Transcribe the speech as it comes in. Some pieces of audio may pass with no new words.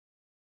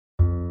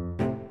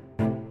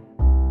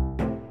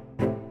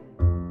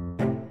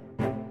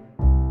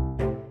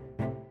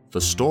The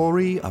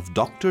Story of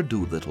Dr.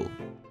 Dolittle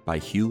by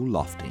Hugh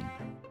Lofting.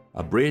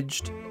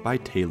 Abridged by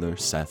Taylor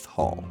Seth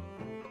Hall.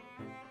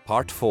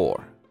 Part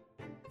 4.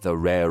 The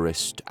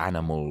Rarest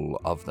Animal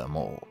of Them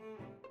All.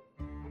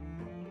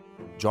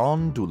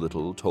 John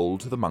Dolittle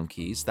told the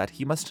monkeys that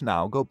he must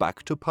now go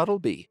back to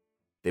Puddleby.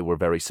 They were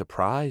very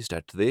surprised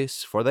at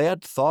this, for they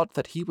had thought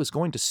that he was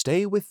going to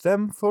stay with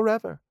them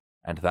forever.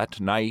 And that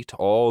night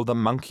all the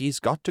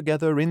monkeys got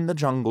together in the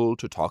jungle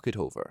to talk it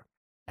over.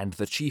 And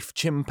the chief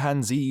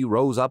chimpanzee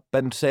rose up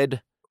and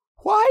said,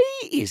 "Why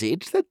is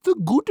it that the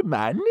good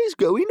man is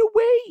going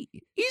away?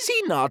 Is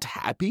he not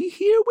happy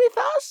here with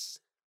us?"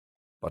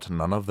 But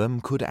none of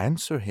them could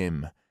answer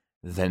him.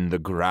 Then the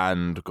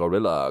grand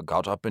gorilla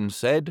got up and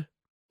said,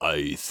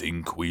 "I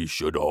think we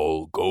should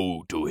all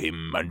go to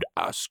him and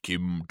ask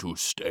him to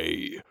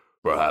stay.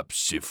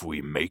 Perhaps if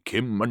we make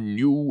him a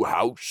new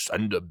house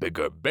and a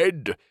bigger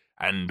bed,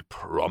 and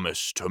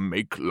promise to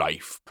make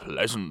life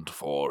pleasant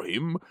for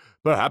him,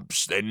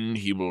 perhaps then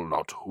he will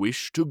not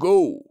wish to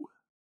go."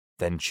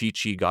 Then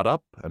Chi-Chi got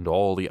up, and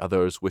all the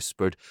others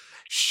whispered,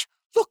 "Shh!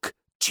 Look,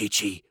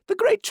 Chi-Chi, the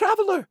great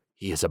traveler!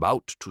 He is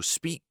about to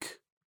speak."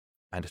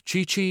 And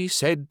Chi-Chi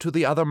said to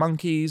the other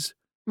monkeys,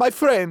 "My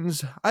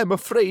friends, I am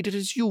afraid it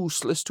is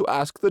useless to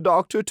ask the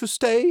doctor to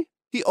stay.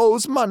 He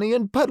owes money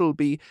in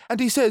Puddleby, and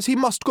he says he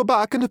must go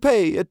back and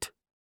pay it."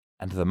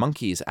 And the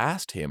monkeys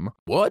asked him,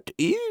 "What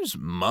is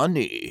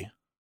money?"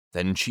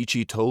 Then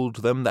Chi-Chi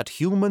told them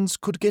that humans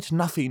could get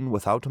nothing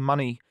without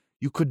money.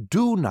 You could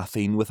do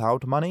nothing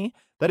without money,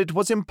 that it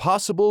was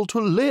impossible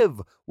to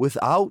live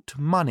without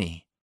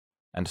money.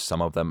 And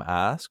some of them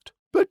asked,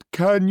 "But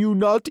can you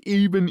not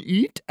even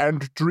eat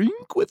and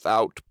drink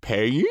without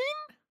paying?"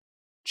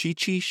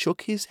 Chi-Chi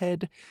shook his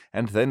head,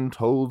 and then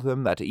told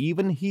them that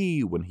even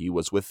he, when he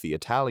was with the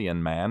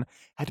Italian man,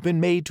 had been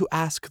made to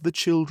ask the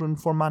children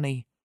for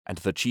money. And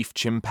the chief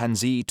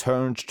chimpanzee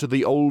turned to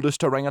the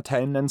oldest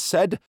orangutan and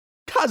said,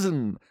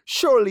 "Cousin,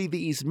 surely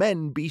these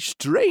men be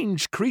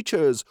strange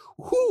creatures.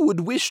 Who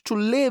would wish to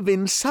live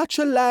in such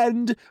a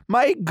land?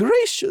 My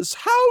gracious,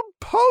 how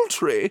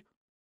paltry!"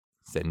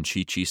 Then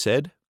Chi-Chi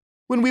said,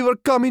 "When we were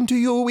coming to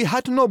you, we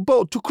had no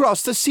boat to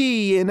cross the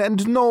sea in,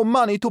 and no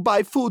money to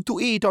buy food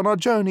to eat on our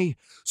journey.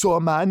 So a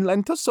man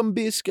lent us some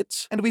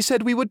biscuits, and we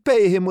said we would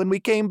pay him when we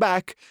came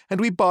back, and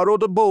we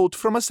borrowed a boat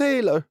from a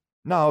sailor.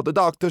 Now the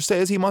doctor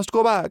says he must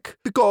go back,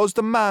 because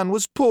the man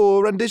was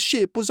poor and his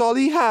ship was all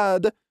he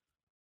had."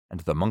 And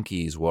the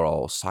monkeys were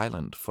all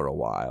silent for a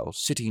while,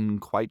 sitting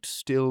quite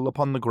still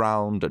upon the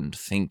ground and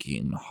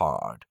thinking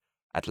hard.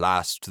 At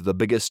last the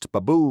biggest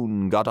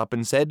baboon got up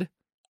and said,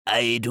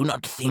 "I do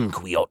not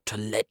think we ought to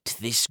let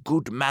this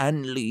good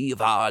man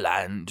leave our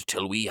land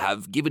till we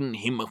have given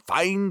him a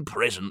fine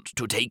present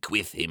to take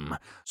with him,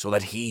 so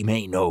that he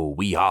may know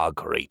we are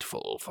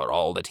grateful for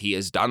all that he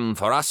has done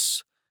for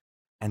us."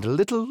 And a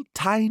little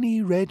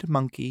tiny red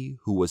monkey,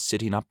 who was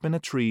sitting up in a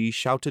tree,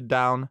 shouted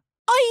down,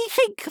 "I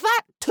think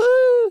that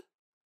too."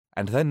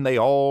 And then they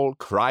all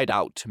cried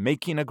out,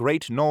 making a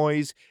great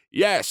noise,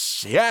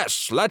 "Yes,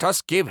 yes, let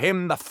us give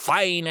him the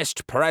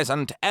finest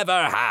present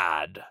ever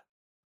had."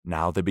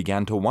 Now they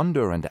began to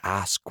wonder and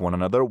ask one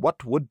another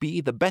what would be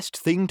the best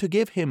thing to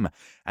give him.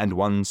 And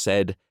one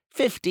said,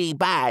 50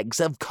 bags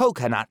of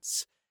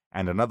coconuts.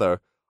 And another,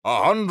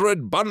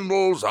 100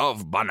 bundles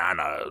of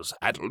bananas.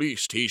 At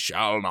least he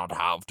shall not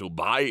have to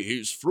buy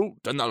his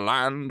fruit in the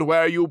land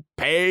where you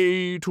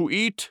pay to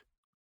eat.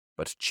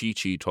 But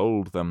Chi-Chi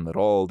told them that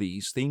all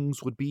these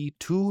things would be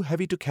too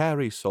heavy to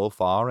carry so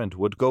far and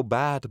would go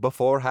bad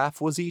before half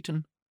was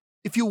eaten.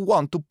 "If you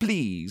want to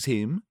please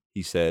him,"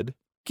 he said,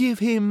 "give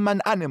him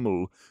an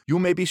animal. You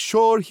may be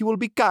sure he will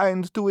be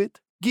kind to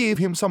it. Give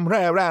him some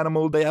rare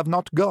animal they have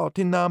not got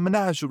in the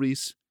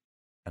menageries."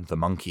 And the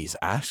monkeys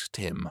asked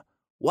him,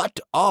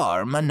 "What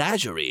are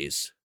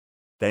menageries?"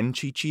 Then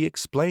Chi-Chi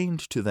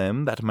explained to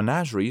them that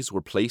menageries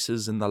were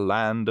places in the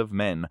land of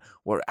men,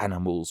 where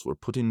animals were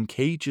put in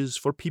cages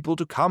for people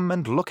to come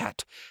and look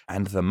at,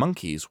 and the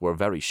monkeys were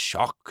very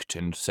shocked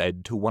and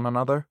said to one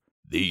another,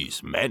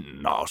 "These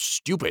men are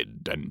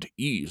stupid and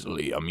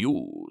easily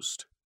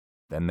amused."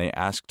 Then they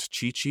asked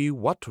Chi-Chi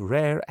what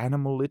rare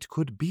animal it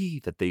could be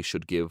that they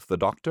should give the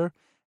doctor.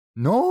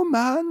 "No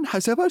man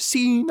has ever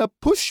seen a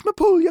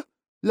pushmapulya.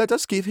 Let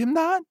us give him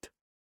that."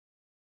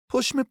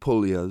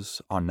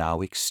 Pushmapulyas are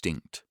now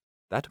extinct.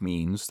 That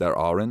means there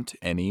aren't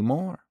any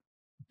more.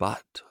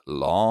 But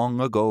long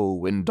ago,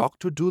 when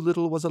Dr.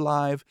 Dolittle was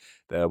alive,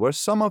 there were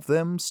some of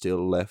them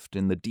still left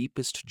in the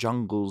deepest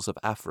jungles of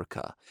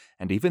Africa,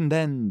 and even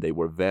then they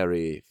were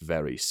very,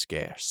 very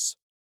scarce.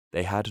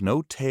 They had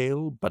no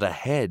tail, but a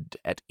head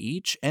at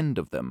each end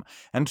of them,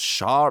 and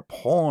sharp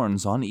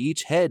horns on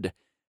each head.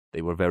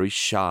 They were very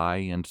shy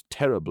and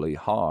terribly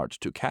hard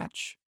to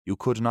catch. You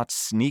could not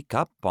sneak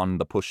up on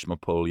the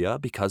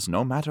pushmapulya, because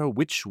no matter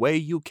which way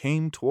you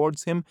came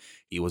towards him,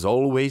 he was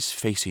always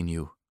facing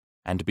you.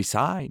 And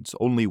besides,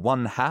 only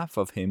one half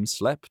of him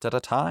slept at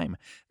a time.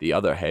 The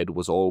other head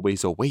was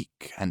always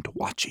awake and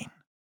watching.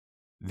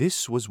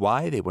 This was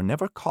why they were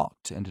never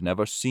caught and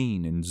never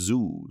seen in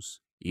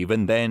zoos.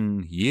 Even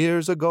then,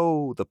 years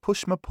ago, the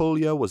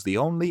Pushmapulya was the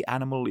only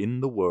animal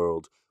in the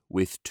world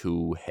with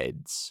 2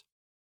 heads.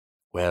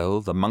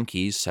 Well, the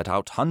monkeys set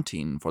out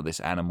hunting for this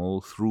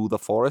animal through the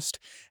forest,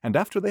 and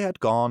after they had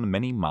gone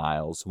many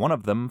miles, one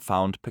of them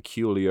found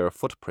peculiar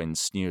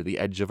footprints near the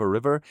edge of a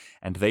river,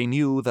 and they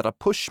knew that a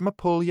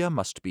Pushmapulya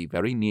must be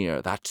very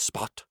near that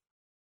spot.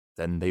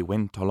 Then they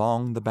went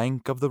along the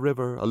bank of the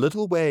river a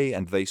little way,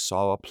 and they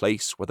saw a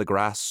place where the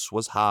grass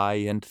was high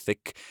and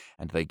thick,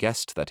 and they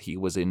guessed that he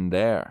was in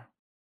there.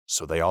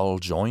 So they all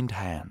joined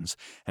hands,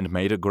 and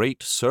made a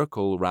great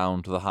circle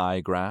round the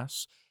high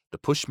grass. The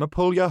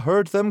Pushmapulya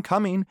heard them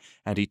coming,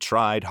 and he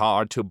tried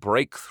hard to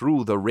break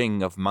through the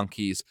ring of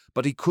monkeys,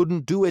 but he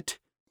couldn't do it.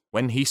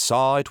 When he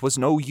saw it was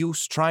no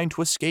use trying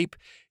to escape,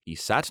 he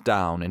sat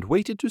down and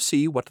waited to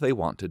see what they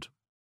wanted.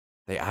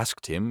 They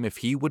asked him if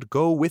he would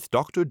go with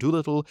Dr.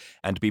 Dolittle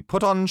and be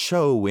put on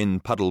show in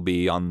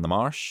Puddleby on the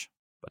marsh,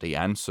 but he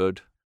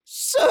answered,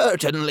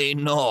 "Certainly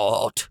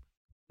not."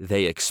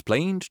 They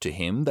explained to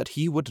him that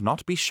he would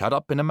not be shut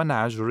up in a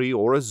menagerie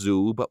or a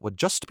zoo, but would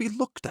just be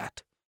looked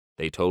at.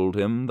 They told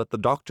him that the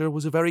doctor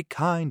was a very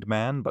kind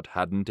man, but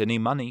hadn't any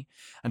money,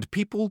 and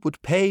people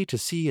would pay to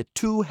see a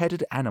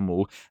 2-headed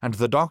animal, and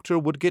the doctor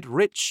would get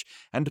rich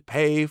and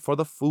pay for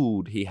the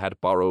food he had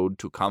borrowed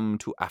to come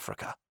to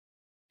Africa.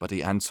 But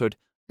he answered,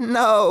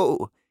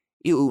 "No,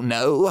 you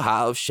know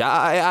how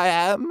shy I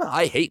am.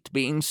 I hate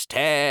being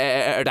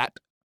stared at."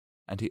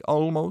 And he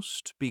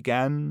almost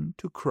began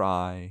to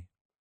cry.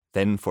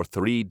 Then for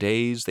 3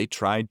 days they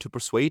tried to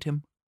persuade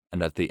him,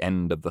 and at the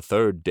end of the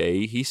 3rd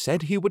day he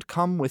said he would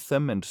come with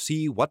them and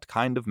see what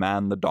kind of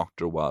man the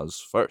doctor was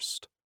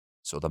first.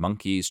 So the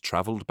monkeys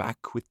travelled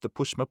back with the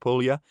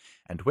Pushmapulya,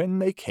 and when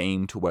they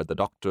came to where the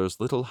doctor's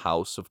little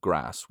house of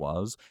grass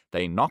was,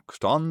 they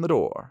knocked on the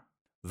door.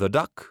 The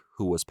duck,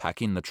 who was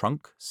packing the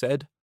trunk,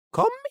 said,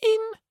 "Come in,"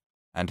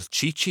 and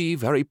Chi-Chi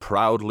very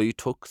proudly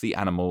took the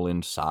animal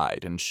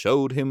inside and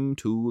showed him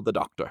to the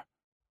doctor.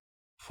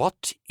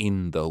 "What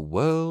in the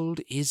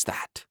world is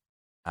that?"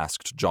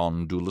 asked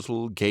John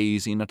Dolittle,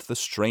 gazing at the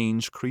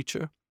strange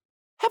creature.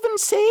 "Heaven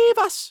save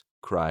us!"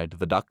 cried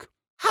the duck.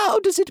 "How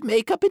does it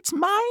make up its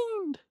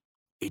mind?"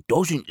 "It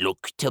doesn't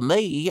look to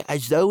me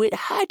as though it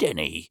had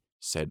any,"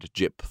 said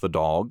Jip the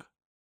dog.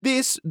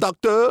 "This,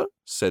 doctor,"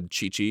 said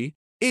Chi-Chi,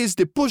 "is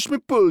the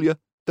Pushmapulya,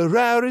 the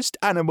rarest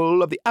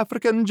animal of the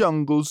African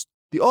jungles,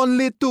 the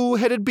only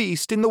 2-headed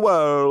beast in the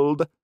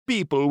world.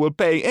 People will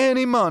pay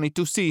any money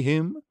to see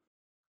him."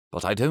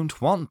 "But I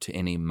don't want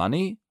any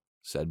money,"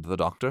 said the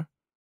doctor.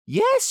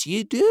 "Yes,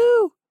 you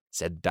do,"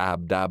 said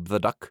Dab-Dab the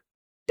duck.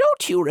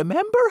 "Don't you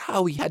remember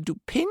how we had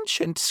to pinch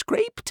and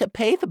scrape to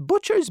pay the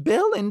butcher's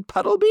bill in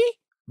Puddleby?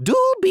 Do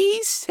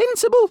be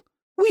sensible.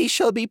 We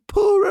shall be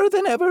poorer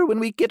than ever when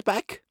we get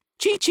back.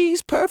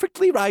 Chi-Chi's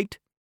perfectly right.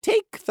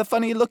 Take the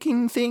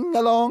funny-looking thing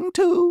along,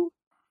 too."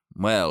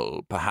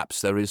 "Well, perhaps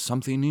there is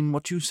something in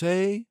what you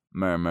say,"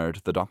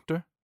 murmured the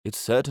doctor. "It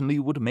certainly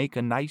would make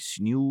a nice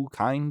new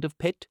kind of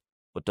pet.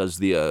 But does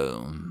the,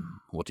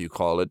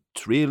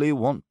 really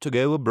want to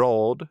go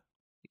abroad?"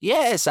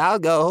 "Yes, I'll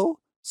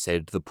go,"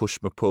 said the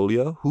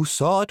Pushmapulya, who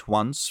saw at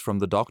once from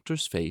the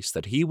doctor's face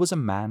that he was a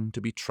man to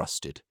be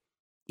trusted.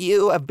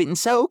 "You have been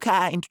so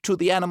kind to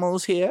the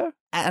animals here,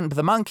 and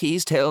the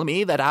monkeys tell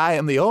me that I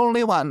am the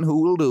only one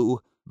who will do.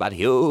 But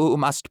you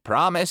must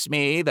promise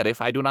me that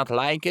if I do not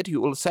like it,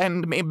 you will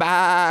send me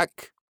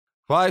back."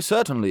 "Why,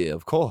 certainly,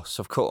 of course,"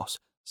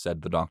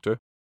 said the doctor.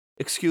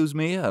 "Excuse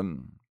me,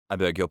 I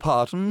beg your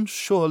pardon,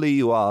 surely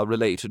you are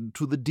related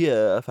to the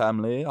deer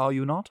family, are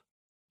you not?"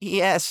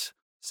 "Yes,"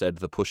 said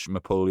the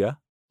Pushmapulya.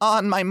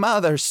 "on my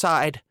mother's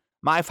side.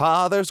 My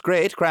father's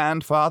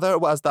great-grandfather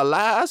was the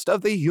last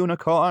of the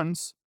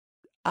unicorns."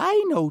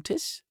 "I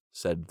notice,"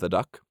 said the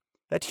duck,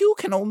 "that you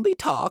can only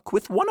talk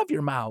with one of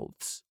your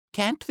mouths.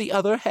 Can't the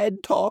other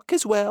head talk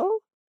as well?"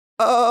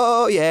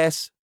 "Oh,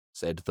 yes,"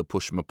 said the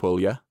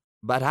Pushmapulya,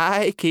 "but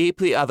I keep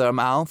the other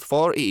mouth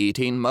for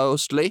eating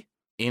mostly.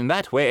 In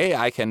that way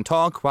I can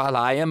talk while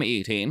I am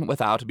eating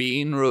without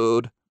being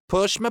rude.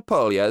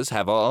 Pushmapulyas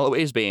have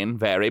always been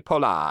very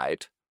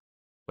polite."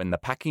 When the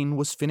packing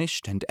was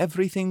finished and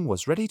everything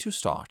was ready to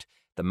start,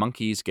 the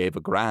monkeys gave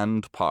a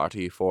grand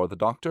party for the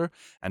doctor,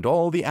 and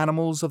all the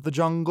animals of the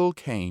jungle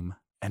came,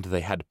 and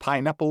they had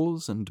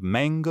pineapples and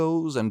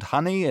mangoes and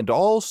honey and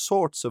all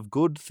sorts of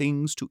good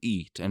things to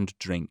eat and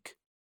drink.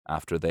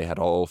 After they had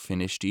all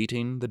finished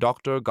eating, the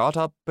doctor got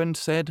up and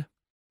said,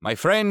 "My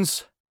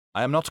friends,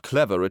 I am not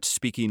clever at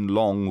speaking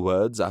long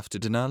words after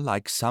dinner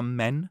like some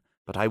men,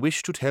 but I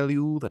wish to tell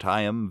you that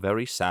I am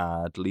very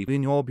sad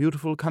leaving your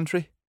beautiful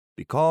country.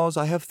 Because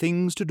I have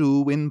things to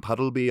do in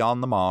Puddleby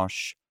on the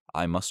marsh,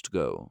 I must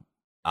go.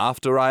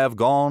 After I have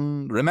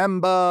gone,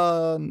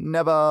 remember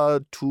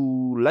never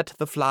to let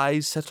the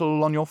flies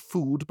settle on your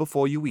food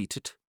before you eat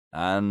it,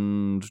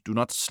 and do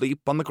not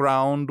sleep on the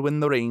ground when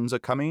the rains are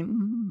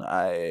coming.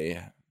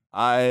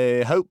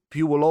 I hope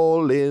you will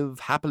all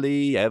live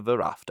happily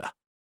ever after."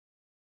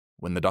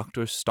 When the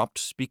doctor stopped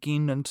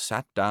speaking and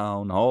sat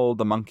down, all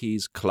the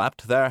monkeys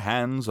clapped their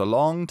hands a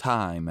long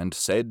time and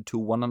said to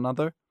one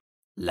another,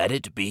 Let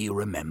it be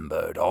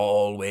remembered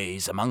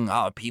always among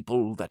our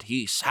people that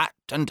he sat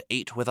and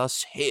ate with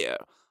us here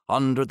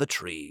under the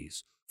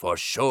trees, for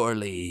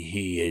surely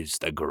he is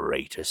the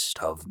greatest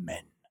of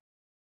men."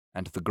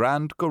 And the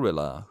grand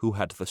gorilla, who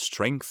had the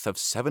strength of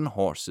 7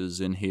 horses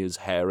in his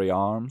hairy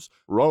arms,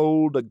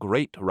 rolled a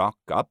great rock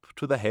up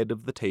to the head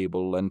of the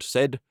table and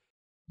said,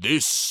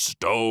 "This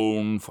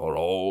stone for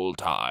all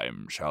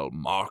time shall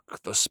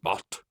mark the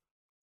spot."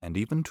 And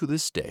even to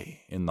this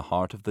day, in the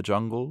heart of the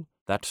jungle,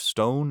 that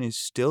stone is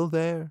still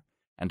there,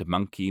 and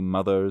monkey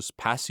mothers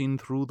passing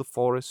through the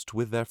forest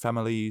with their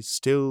families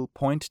still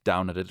point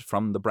down at it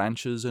from the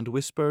branches and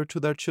whisper to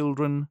their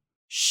children,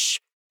 "Shh,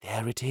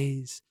 there it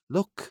is.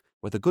 Look,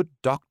 where the good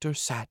doctor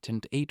sat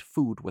and ate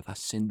food with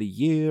us in the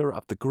year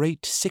of the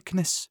great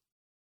sickness."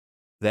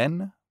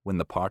 Then, when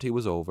the party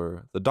was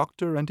over, the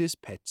doctor and his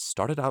pets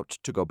started out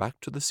to go back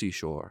to the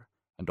seashore,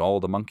 and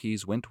all the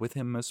monkeys went with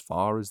him as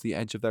far as the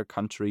edge of their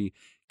country,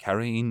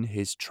 carrying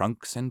his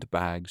trunks and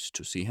bags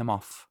to see him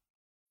off.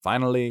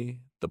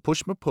 Finally, the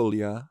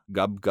Pushmapulya,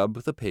 Gub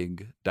Gub the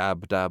pig,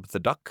 Dab Dab the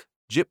duck,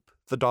 Jip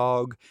the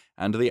dog,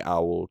 and the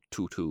owl,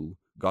 Tutu,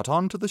 got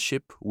onto the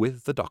ship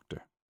with the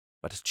doctor.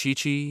 But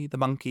Chi-Chi the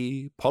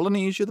monkey,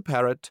 Polynesia the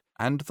parrot,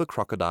 and the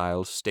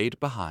crocodile stayed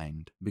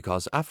behind,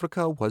 because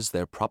Africa was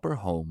their proper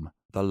home,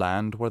 the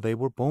land where they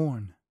were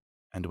born.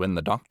 And when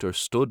the doctor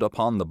stood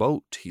upon the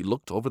boat, he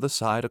looked over the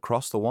side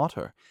across the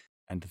water,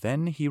 and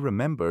then he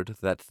remembered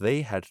that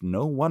they had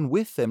no one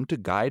with them to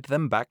guide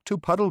them back to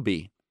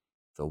Puddleby.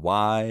 The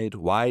wide,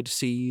 wide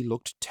sea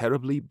looked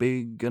terribly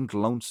big and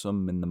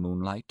lonesome in the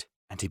moonlight,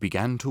 and he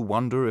began to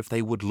wonder if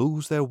they would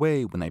lose their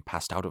way when they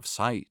passed out of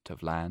sight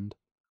of land.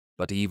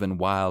 But even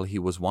while he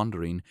was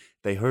wondering,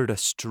 they heard a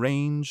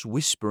strange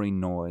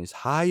whispering noise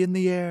high in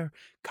the air,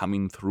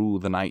 coming through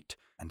the night,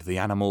 and the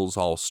animals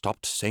all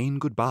stopped saying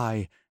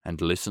goodbye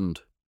and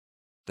listened.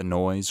 The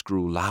noise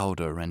grew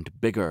louder and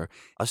bigger,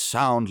 a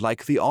sound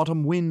like the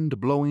autumn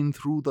wind blowing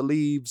through the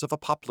leaves of a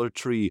poplar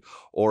tree,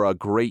 or a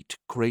great,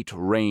 great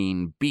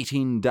rain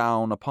beating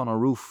down upon a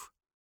roof.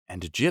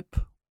 And Jip,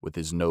 with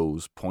his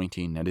nose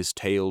pointing and his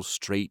tail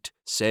straight,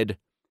 said,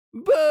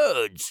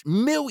 "Birds,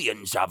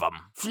 millions of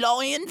 'em,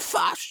 flying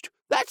fast,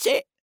 that's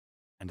it."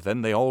 And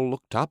then they all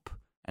looked up,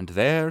 and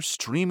there,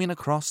 streaming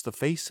across the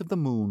face of the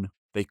moon,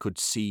 they could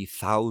see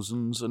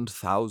thousands and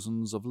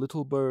thousands of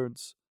little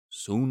birds.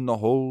 Soon the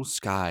whole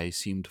sky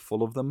seemed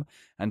full of them,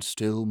 and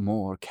still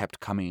more kept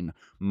coming,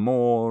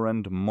 more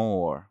and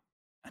more.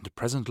 And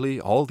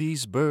presently all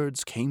these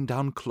birds came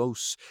down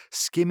close,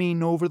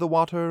 skimming over the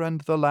water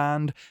and the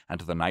land,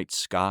 and the night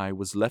sky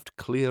was left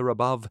clear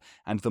above,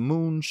 and the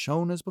moon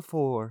shone as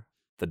before.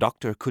 The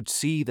doctor could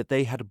see that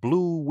they had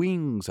blue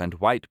wings and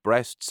white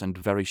breasts and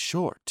very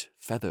short,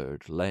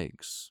 feathered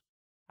legs.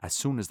 As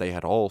soon as they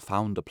had all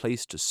found a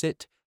place to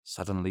sit,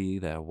 suddenly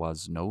there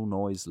was no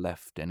noise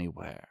left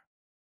anywhere.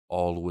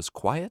 All was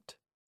quiet,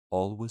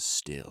 all was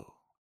still.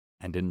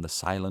 And in the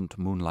silent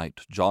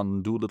moonlight,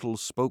 John Dolittle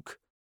spoke.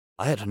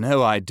 "I had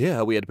no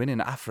idea we had been in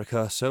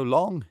Africa so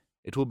long.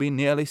 It will be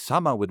nearly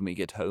summer when we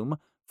get home,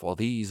 for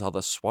these are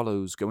the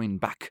swallows going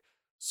back.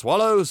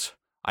 Swallows,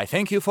 I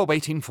thank you for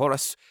waiting for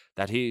us.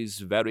 That is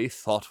very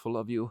thoughtful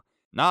of you.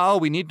 Now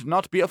we need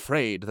not be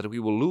afraid that we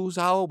will lose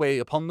our way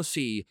upon the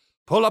sea.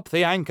 Pull up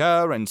the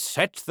anchor and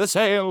set the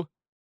sail."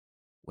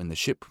 When the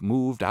ship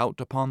moved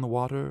out upon the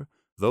water,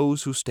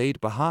 those who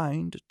stayed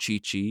behind,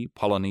 Chi-Chi,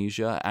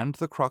 Polynesia, and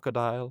the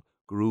crocodile,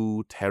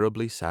 grew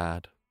terribly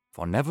sad,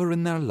 for never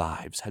in their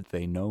lives had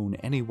they known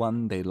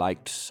anyone they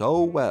liked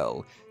so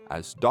well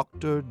as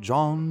Dr.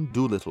 John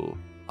Dolittle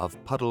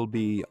of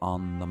Puddleby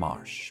on the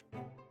Marsh.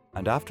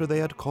 And after they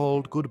had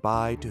called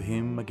goodbye to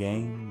him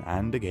again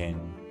and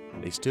again,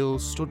 they still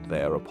stood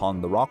there upon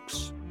the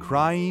rocks,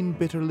 crying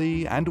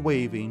bitterly and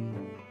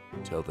waving,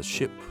 till the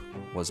ship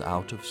was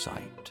out of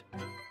sight.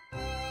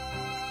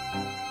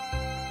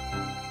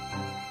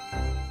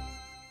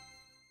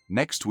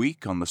 Next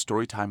week on the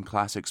Storytime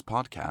Classics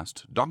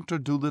podcast, Dr.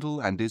 Dolittle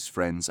and his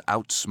friends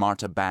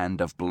outsmart a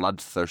band of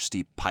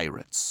bloodthirsty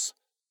pirates.